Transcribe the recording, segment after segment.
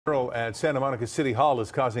Mural at Santa Monica City Hall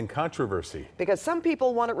is causing controversy. Because some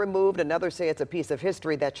people want it removed and others say it's a piece of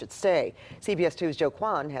history that should stay. CBS 2's Joe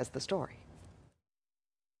Kwan has the story.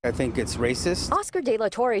 I think it's racist. Oscar De La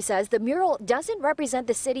Torre says the mural doesn't represent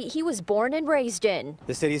the city he was born and raised in.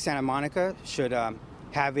 The city of Santa Monica should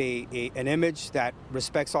have an image that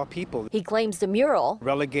respects all people. He claims the mural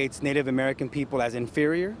relegates Native American people as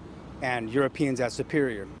inferior and Europeans as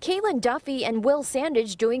superior. Kaylin Duffy and Will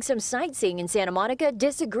Sandage, doing some sightseeing in Santa Monica,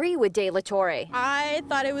 disagree with De La Torre. I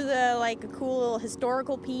thought it was a cool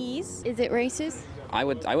historical piece. Is it racist? I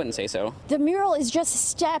wouldn't say so. The mural is just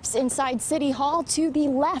steps inside City Hall to the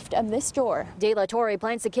left of this door. De La Torre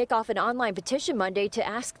plans to kick off an online petition Monday to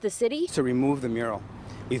ask the city to remove the mural.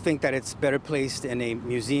 We think that it's better placed in a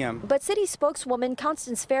museum. But city spokeswoman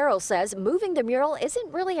Constance Farrell says moving the mural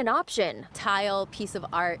isn't really an option. Tile piece of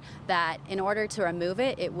art that in order to remove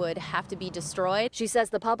it, it would have to be destroyed. She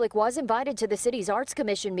says the public was invited to the city's Arts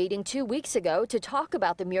Commission meeting 2 weeks ago to talk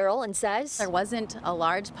about the mural and says there wasn't a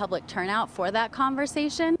large public turnout for that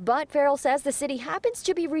conversation. But Farrell says the city happens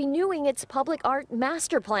to be renewing its public art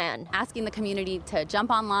master plan. Asking the community to jump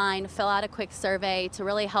online, fill out a quick survey to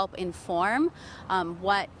really help inform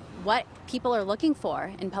what people are looking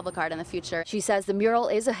for in public art in the future. She says the mural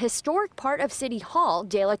is a historic part of City Hall.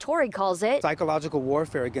 De La Torre calls it psychological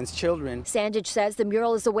warfare against children. Sandage says the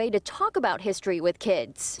mural is a way to talk about history with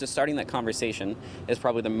kids. Just starting that conversation is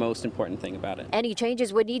probably the most important thing about it. Any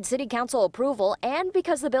changes would need City Council approval, and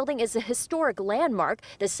because the building is a historic landmark,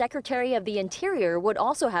 the Secretary of the Interior would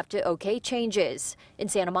also have to okay changes. In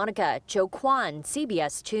Santa Monica, Joe Kwan,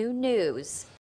 CBS 2 News.